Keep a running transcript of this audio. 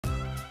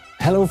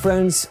Hello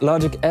friends,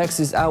 Logic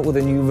X is out with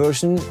a new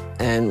version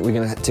and we're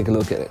gonna take a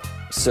look at it.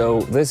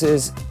 So this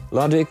is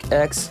Logic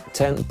X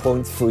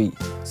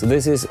 10.3. So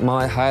this is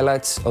my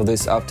highlights of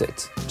this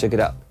update. Check it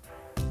out.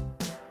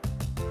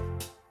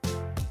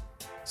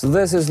 So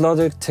this is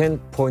Logic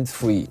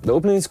 10.3. The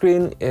opening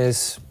screen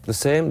is the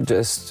same,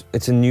 just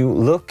it's a new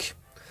look.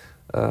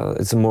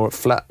 It's a more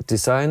flat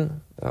design.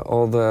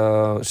 All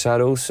the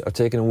shadows are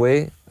taken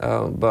away,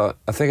 but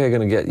I think I'm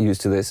gonna get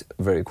used to this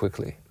very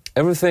quickly.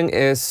 Everything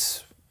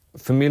is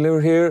familiar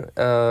here.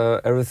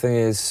 Everything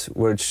is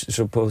where it's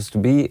supposed to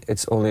be.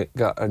 It's only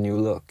got a new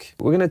look.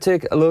 We're gonna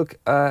take a look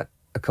at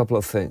a couple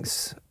of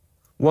things.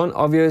 One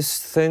obvious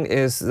thing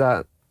is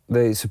that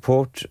they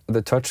support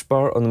the touch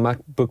bar on the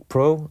MacBook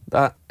Pro.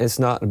 That is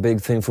not a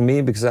big thing for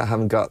me because I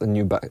haven't got the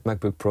new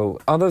MacBook Pro.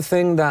 Other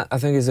thing that I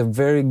think is a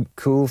very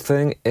cool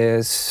thing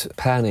is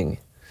panning.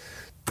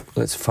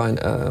 Let's find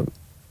a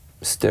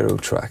stereo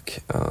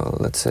track.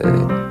 Let's say,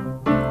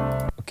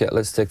 okay,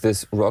 let's take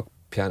this rock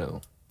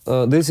piano.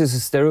 This is a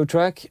stereo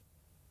track.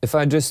 If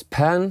I just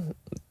pan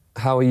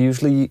how I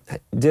usually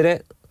did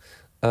it,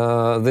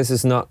 this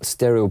is not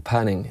stereo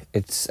panning.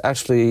 It's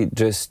actually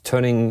just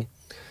turning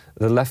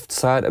the left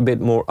side a bit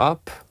more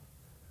up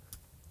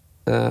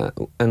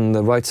and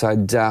the right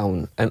side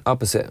down, and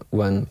opposite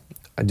when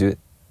I do it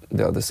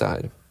the other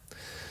side.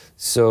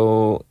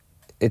 So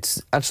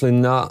it's actually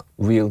not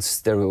real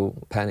stereo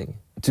panning.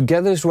 To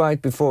get this right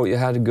before, you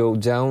had to go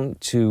down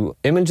to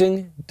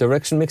imaging,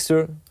 direction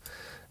mixer,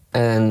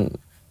 and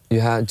you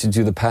had to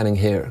do the panning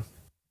here.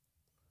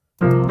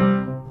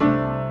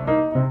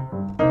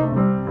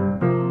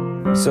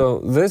 So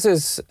this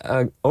is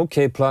an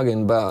okay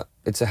plugin, but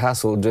it's a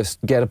hassle. Just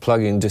get a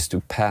plugin just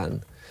to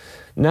pan.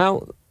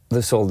 Now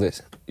they solve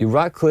this. You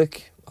right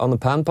click on the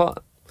pan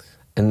pot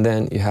and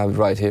then you have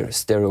right here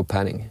stereo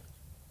panning.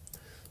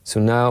 So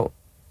now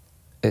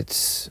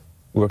it's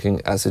working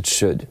as it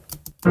should.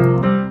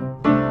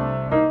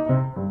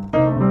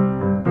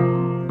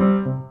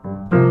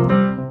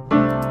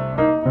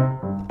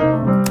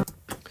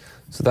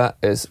 So that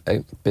is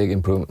a big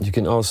improvement. You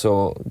can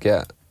also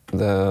get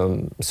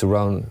the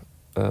surround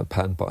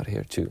pan pot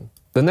here too.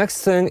 The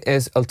next thing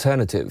is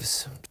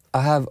alternatives.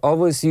 I have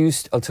always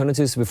used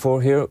alternatives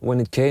before here when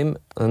it came,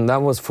 and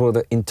that was for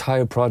the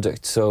entire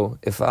project. So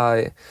if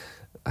I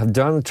have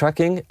done the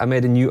tracking, I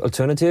made a new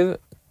alternative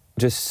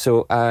just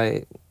so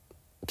I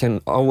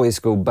can always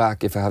go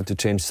back if I have to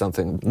change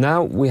something.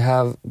 Now we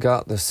have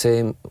got the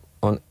same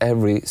on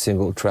every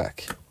single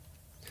track.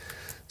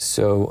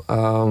 So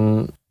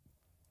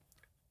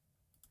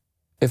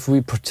if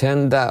we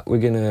pretend that we're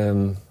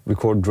gonna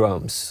record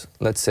drums,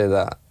 let's say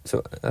that.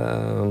 So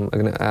I'm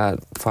gonna add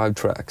 5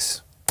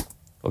 tracks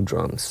of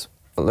drums.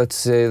 Let's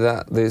say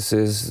that this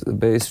is the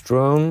bass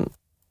drum.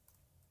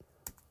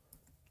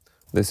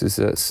 This is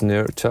a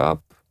snare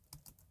top,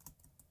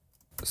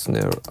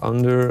 snare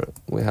under,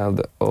 we have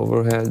the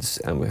overheads,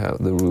 and we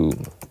have the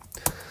room.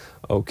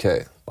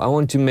 Okay, I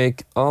want to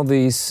make all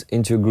these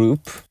into a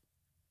group.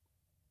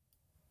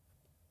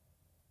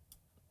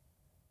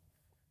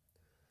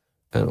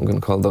 And I'm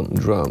gonna call them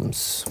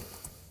drums.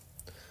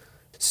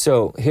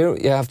 So here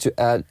you have to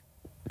add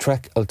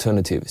track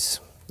alternatives,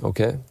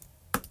 okay?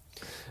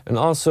 And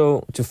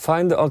also to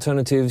find the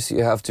alternatives,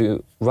 you have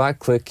to right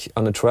click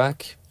on the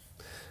track,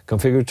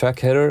 configure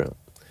track header,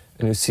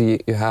 and you see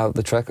you have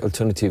the track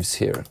alternatives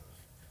here.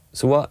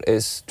 So what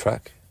is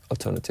track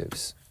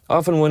alternatives?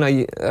 Often when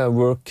I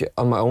work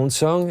on my own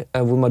song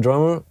with my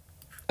drummer,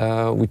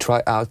 we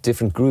try out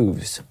different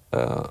grooves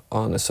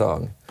on a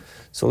song.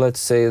 So let's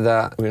say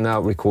that we're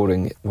now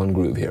recording one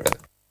groove here.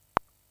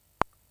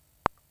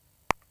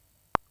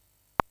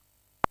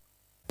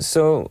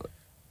 So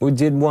we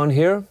did one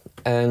here,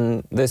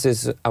 and this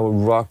is our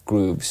rock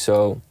groove.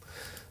 So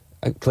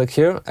I click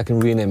here, I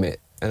can rename it,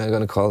 and I'm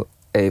gonna call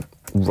it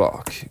a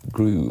rock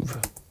groove.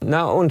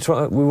 Now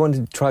we want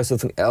to try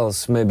something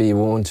else. Maybe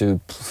we want to,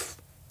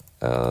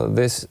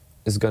 this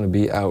is gonna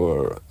be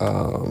our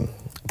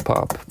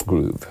pop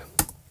groove.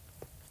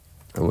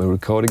 And we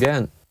record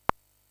again.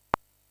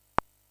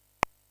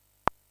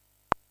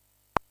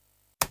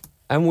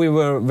 And we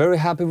were very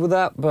happy with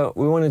that, but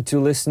we wanted to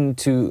listen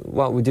to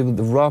what we did with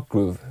the rock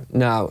groove.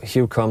 Now,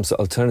 here comes the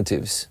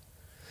alternatives.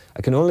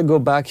 I can only go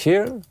back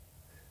here,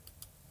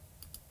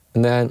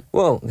 and then,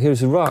 well,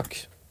 here's the rock,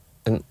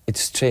 and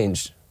it's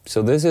changed.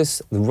 So this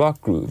is the rock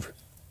groove.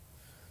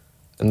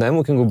 And then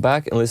we can go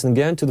back and listen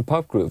again to the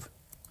pop groove.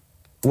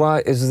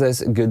 Why is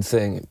this a good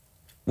thing?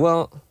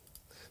 Well,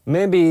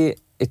 maybe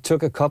it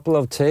took a couple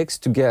of takes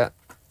to get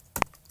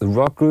the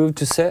rock groove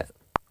to set.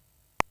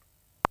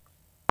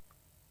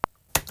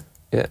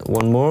 Yeah,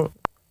 one more.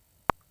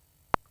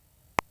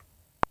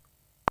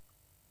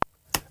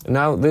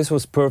 Now this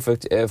was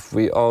perfect if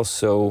we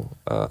also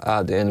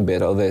add in a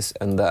bit of this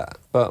and that.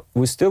 But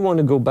we still want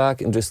to go back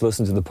and just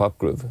listen to the pop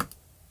groove.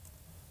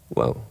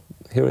 Well,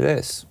 here it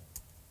is.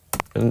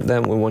 And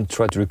then we want to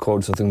try to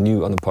record something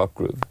new on the pop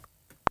groove.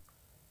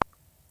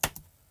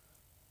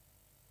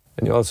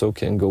 And you also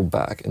can go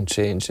back and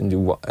change and do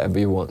whatever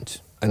you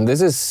want. And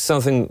this is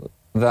something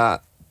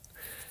that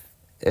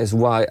is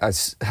why I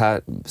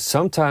had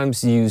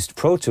sometimes used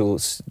Pro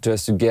Tools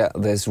just to get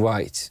this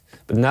right.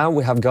 But now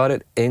we have got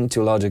it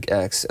into Logic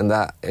X, and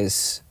that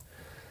is,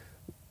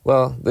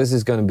 well, this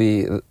is going to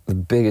be the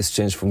biggest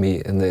change for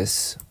me in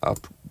this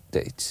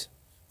update.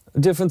 A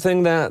different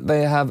thing that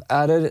they have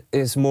added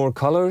is more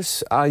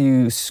colors. I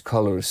use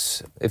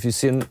colors. If you've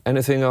seen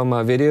anything on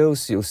my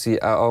videos, you'll see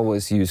I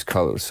always use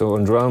colors. So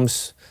on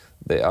drums,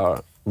 they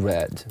are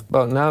red.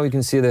 But now you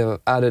can see they've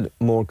added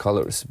more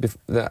colors.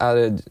 They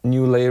added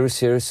new layers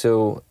here,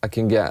 so I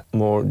can get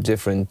more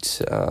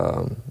different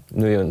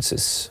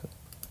nuances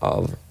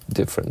of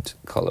different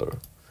color.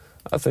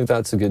 I think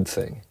that's a good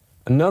thing.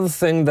 Another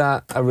thing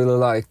that I really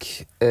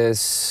like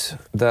is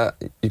that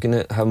you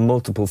can have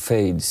multiple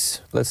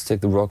fades. Let's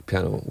take the rock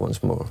piano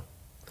once more.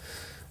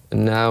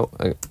 And now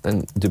I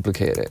can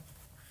duplicate it.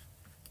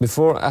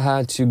 Before I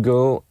had to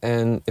go,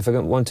 and if I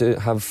want to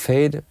have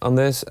fade on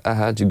this, I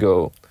had to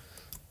go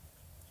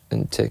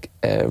and take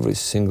every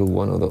single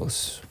one of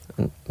those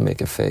and make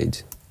a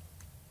fade.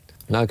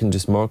 Now I can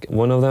just mark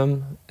one of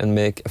them and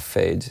make a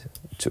fade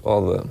to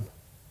all of them.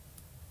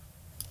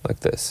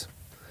 Like this.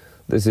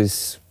 This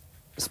is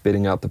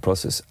speeding up the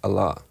process a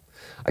lot.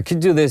 I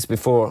could do this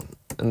before,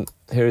 and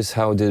here's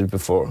how I did it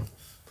before.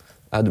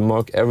 I had to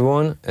mark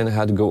everyone, and I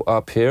had to go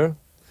up here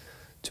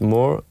to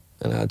more,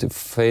 and I had to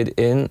fade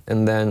in,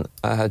 and then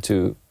I had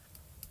to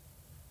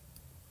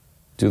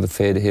do the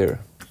fade here,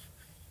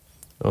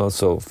 and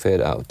also fade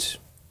out.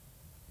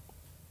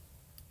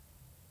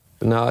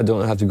 But now I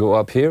don't have to go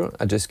up here,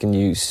 I just can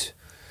use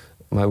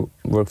my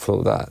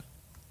workflow that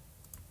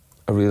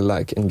I really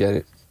like and get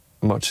it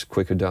much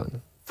quicker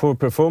done. For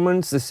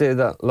performance, they say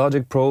that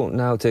Logic Pro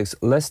now takes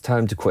less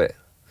time to quit.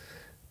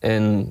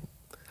 And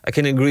I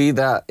can agree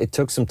that it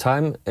took some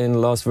time in the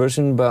last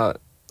version,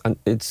 but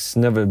it's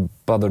never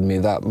bothered me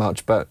that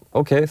much. But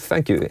okay,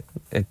 thank you.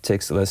 It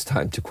takes less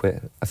time to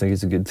quit. I think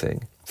it's a good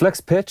thing. Flex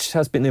pitch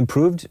has been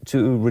improved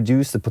to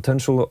reduce the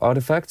potential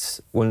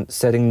artifacts when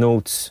setting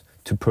notes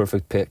to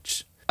perfect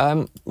pitch.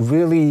 I'm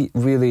really,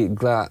 really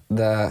glad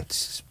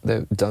that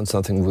they've done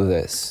something with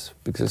this,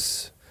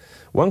 because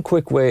one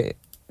quick way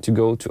to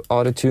go to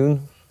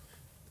auto-tune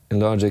in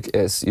Logic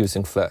is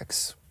using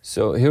Flex.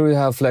 So here we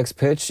have Flex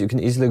pitch. You can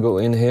easily go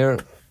in here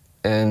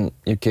and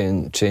you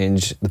can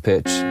change the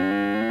pitch.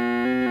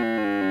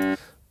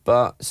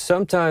 But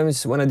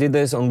sometimes when I did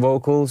this on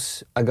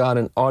vocals, I got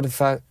an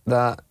artifact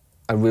that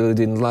I really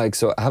didn't like,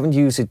 so I haven't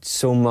used it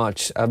so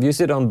much. I've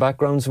used it on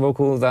backgrounds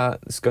vocal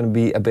that's going to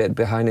be a bit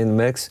behind in the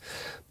mix,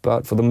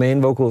 but for the main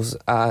vocals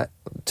I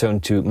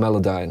turned to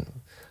Melodyne.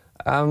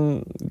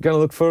 I'm gonna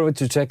look forward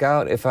to check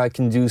out if I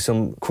can do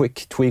some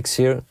quick tweaks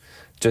here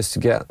just to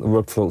get the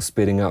workflow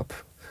speeding up,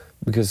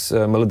 because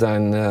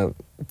Melodyne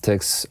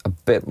takes a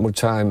bit more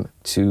time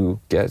to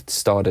get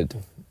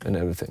started and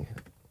everything.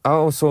 I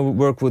also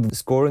work with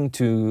scoring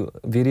to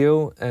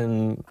video,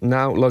 and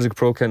now Logic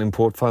Pro can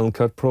import Final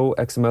Cut Pro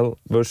XML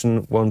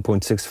version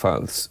 1.6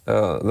 files.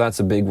 That's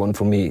a big one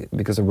for me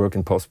because I work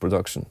in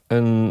post-production.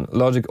 And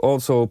Logic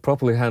also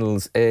properly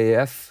handles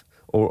AAF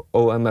or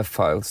OMF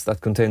files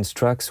that contains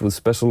tracks with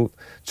special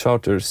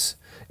charters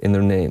in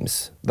their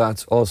names.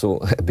 That's also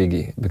a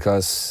biggie,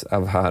 because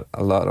I've had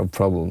a lot of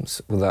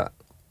problems with that.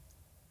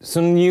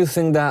 Some new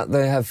thing that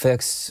they have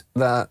fixed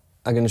that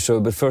I'm going to show,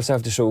 but first I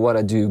have to show what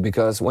I do,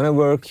 because when I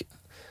work,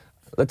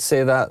 let's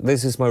say that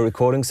this is my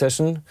recording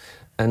session,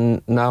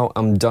 and now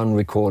I'm done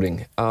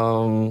recording.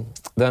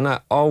 Then I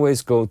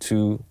always go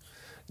to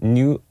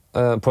new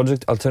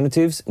project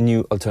alternatives,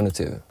 new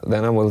alternative.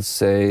 Then I will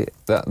say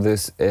that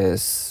this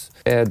is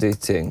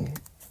editing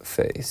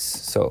phase.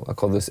 So I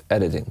call this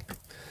editing.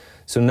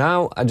 So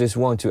now I just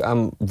want to,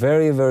 I'm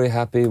very, very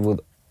happy with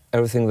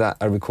everything that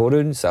I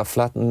recorded. So I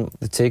flatten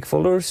the take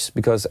folders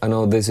because I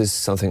know this is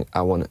something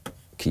I want to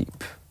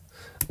keep.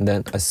 And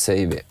then I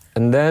save it.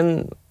 And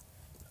then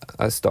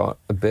I start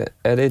a bit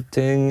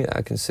editing.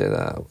 I can say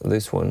that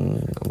this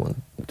one, I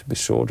want it to be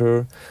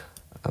shorter.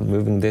 I'm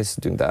moving this,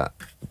 doing that,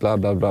 blah,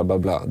 blah, blah, blah,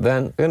 blah.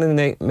 Then I'm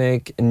gonna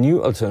make a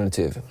new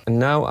alternative. And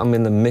now I'm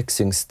in the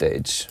mixing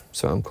stage.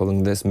 So I'm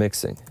calling this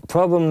mixing.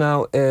 Problem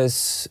now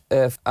is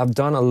if I've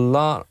done a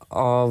lot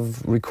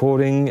of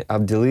recording,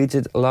 I've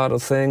deleted a lot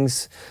of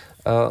things,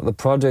 the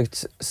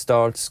project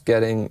starts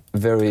getting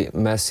very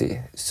messy.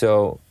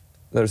 So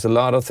there's a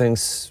lot of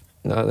things,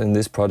 not in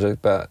this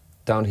project, but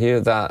down here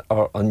that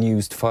are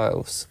unused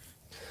files.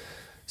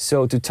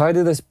 So to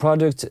tidy this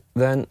project,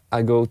 then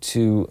I go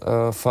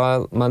to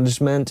File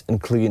Management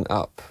and Clean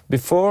Up.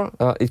 Before,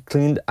 it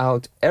cleaned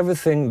out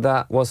everything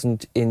that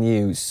wasn't in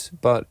use.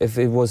 But if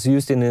it was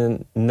used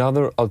in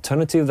another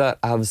alternative that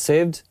I have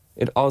saved,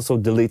 it also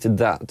deleted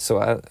that. So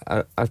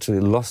I actually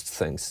lost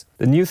things.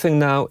 The new thing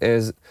now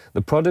is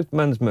the Project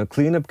Management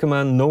Cleanup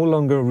command no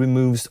longer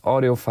removes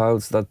audio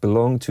files that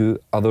belong to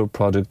other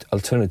project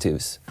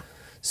alternatives.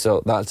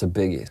 So that's a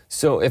biggie.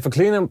 So if I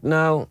clean up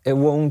now, it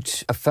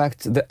won't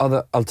affect the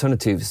other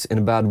alternatives in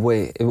a bad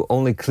way. It will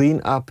only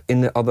clean up in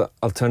the other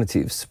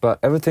alternatives, but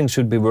everything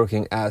should be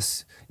working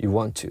as you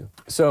want to.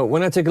 So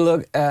when I take a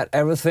look at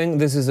everything,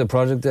 this is a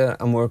project that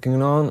I'm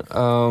working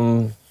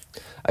on.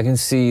 I can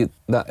see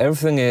that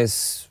everything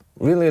is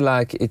really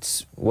like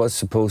it was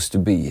supposed to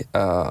be,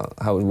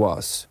 how it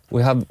was.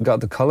 We have got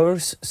the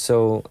colors,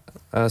 so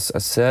as I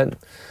said,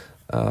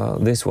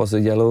 this was a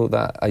yellow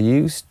that I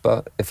used,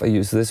 but if I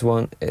use this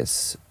one,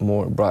 it's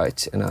more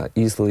bright and I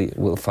easily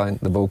will find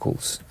the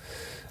vocals.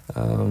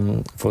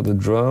 For the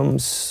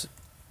drums,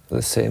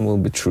 the same will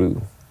be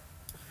true.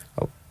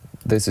 Oh,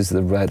 this is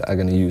the red I'm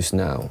gonna use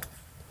now.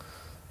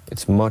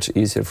 It's much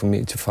easier for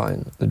me to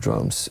find the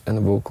drums and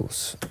the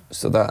vocals,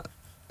 so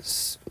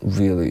that's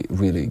really,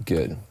 really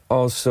good.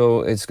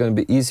 Also, it's gonna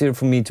be easier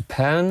for me to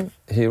pan.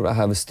 Here I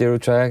have a stereo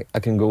track. I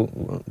can go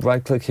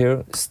right-click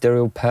here,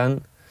 stereo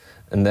pan,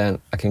 and then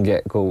I can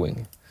get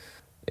going.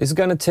 It's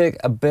gonna take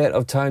a bit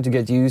of time to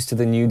get used to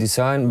the new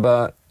design,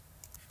 but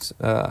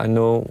I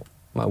know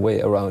my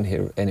way around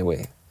here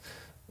anyway.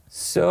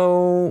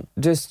 So,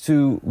 just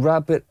to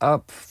wrap it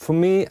up, for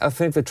me, I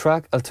think the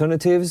track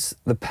alternatives,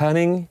 the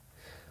panning,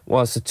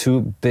 was the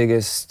two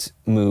biggest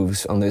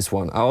moves on this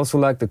one. I also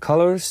like the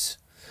colors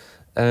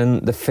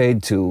and the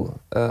fade tool,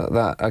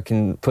 that I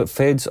can put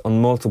fades on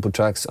multiple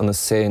tracks on the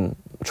same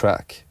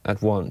track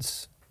at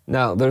once.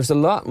 Now, there's a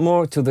lot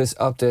more to this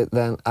update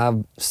than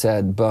I've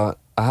said, but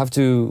I have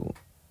to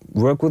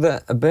work with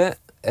it a bit,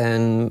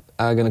 and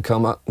I'm gonna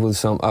come up with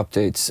some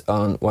updates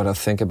on what I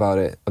think about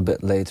it a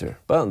bit later.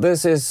 But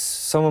this is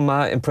some of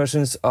my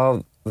impressions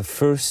of the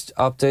first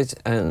update,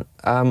 and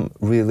I'm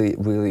really,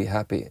 really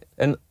happy.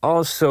 And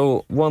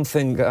also, one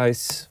thing,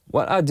 guys,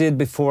 what I did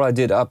before I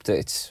did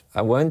updates,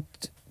 I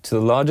went to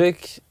the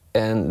Logic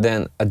and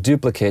then I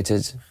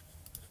duplicated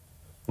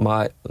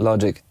my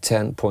Logic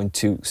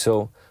 10.2.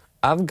 So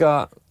I've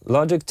got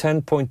Logic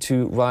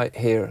 10.2 right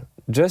here,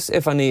 just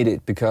if I need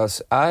it,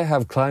 because I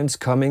have clients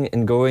coming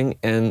and going,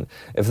 and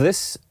if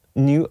this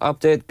new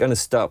update gonna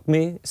stop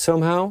me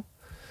somehow,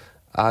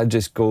 I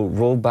just go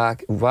roll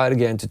back right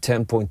again to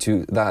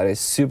 10.2. That is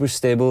super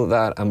stable,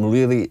 that I'm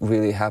really,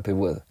 really happy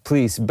with.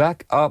 Please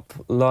back up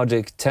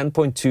Logic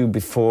 10.2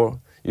 before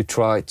you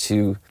try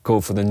to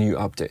go for the new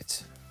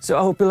update. So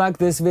I hope you like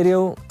this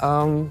video.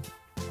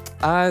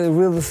 I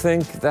really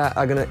think that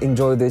I'm gonna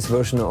enjoy this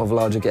version of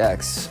Logic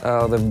X.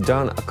 They've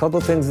done a couple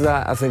of things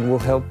that I think will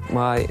help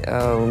my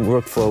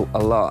workflow a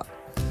lot.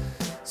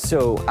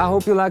 So I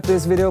hope you like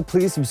this video.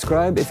 Please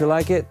subscribe if you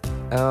like it.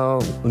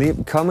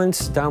 Leave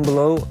comments down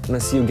below, and I'll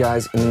see you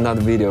guys in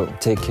another video.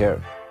 Take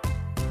care.